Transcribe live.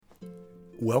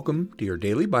Welcome to your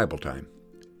daily Bible time.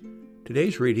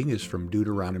 Today's reading is from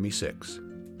Deuteronomy 6.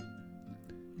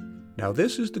 Now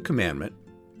this is the commandment,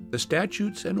 the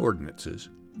statutes and ordinances,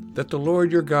 that the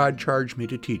Lord your God charged me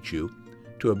to teach you,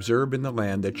 to observe in the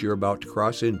land that you're about to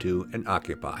cross into and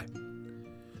occupy,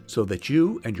 so that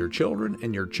you and your children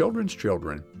and your children's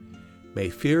children may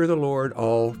fear the Lord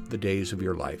all the days of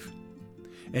your life,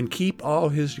 and keep all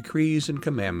his decrees and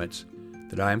commandments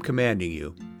that I am commanding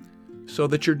you, so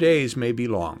that your days may be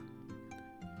long.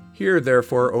 Hear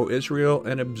therefore, O Israel,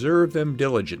 and observe them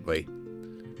diligently,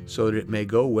 so that it may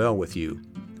go well with you,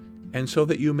 and so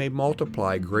that you may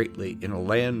multiply greatly in a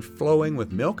land flowing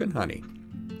with milk and honey,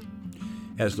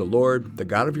 as the Lord, the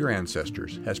God of your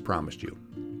ancestors, has promised you.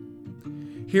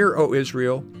 Hear, O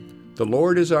Israel, the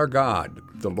Lord is our God,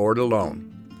 the Lord alone.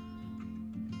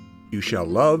 You shall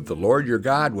love the Lord your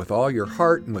God with all your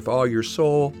heart and with all your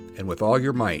soul and with all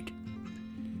your might.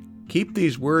 Keep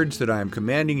these words that I am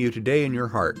commanding you today in your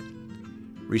heart.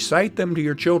 Recite them to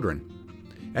your children,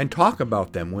 and talk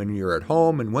about them when you are at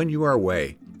home and when you are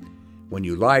away, when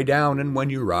you lie down and when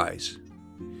you rise.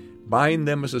 Bind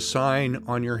them as a sign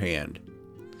on your hand.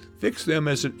 Fix them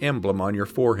as an emblem on your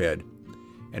forehead,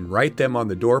 and write them on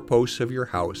the doorposts of your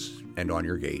house and on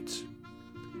your gates.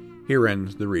 Here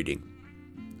ends the reading.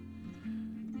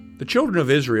 The children of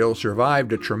Israel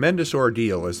survived a tremendous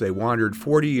ordeal as they wandered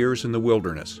 40 years in the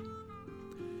wilderness.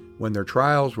 When their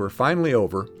trials were finally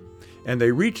over, and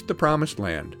they reached the promised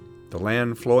land, the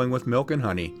land flowing with milk and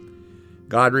honey,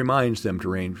 God reminds them to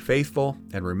remain faithful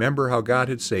and remember how God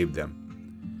had saved them.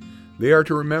 They are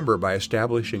to remember by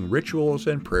establishing rituals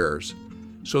and prayers,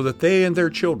 so that they and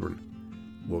their children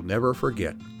will never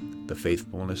forget the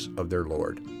faithfulness of their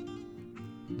Lord.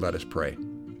 Let us pray.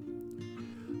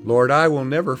 Lord, I will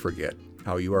never forget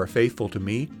how you are faithful to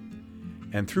me,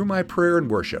 and through my prayer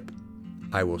and worship,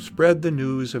 I will spread the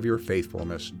news of your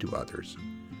faithfulness to others.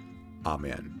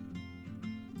 Amen.